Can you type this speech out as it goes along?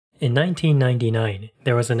In 1999,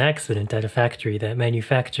 there was an accident at a factory that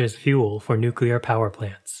manufactures fuel for nuclear power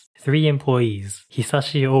plants. 3 employees,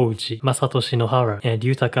 Hisashi Ouchi, Masato Shinohara, and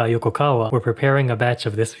Yutaka Yokokawa, were preparing a batch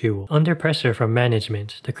of this fuel. Under pressure from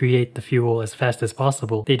management to create the fuel as fast as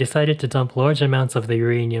possible, they decided to dump large amounts of the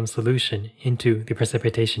uranium solution into the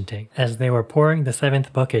precipitation tank. As they were pouring the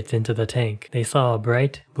 7th bucket into the tank, they saw a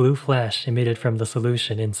bright, blue flash emitted from the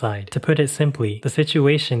solution inside. To put it simply, the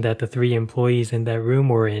situation that the 3 employees in that room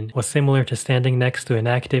were in was similar to standing next to an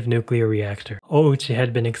active nuclear reactor. Ouchi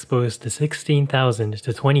had been exposed to 16,000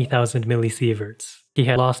 to 20,000 millisieverts. He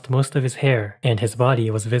had lost most of his hair, and his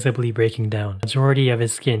body was visibly breaking down. The majority of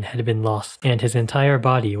his skin had been lost, and his entire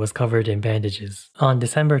body was covered in bandages. On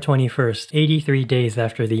December 21st, 83 days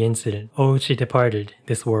after the incident, Ouchi departed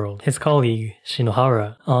this world. His colleague,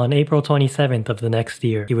 Shinohara, on April 27th of the next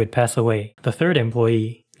year, he would pass away. The 3rd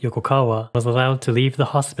employee, Yokokawa, was allowed to leave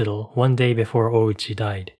the hospital one day before Ouchi died.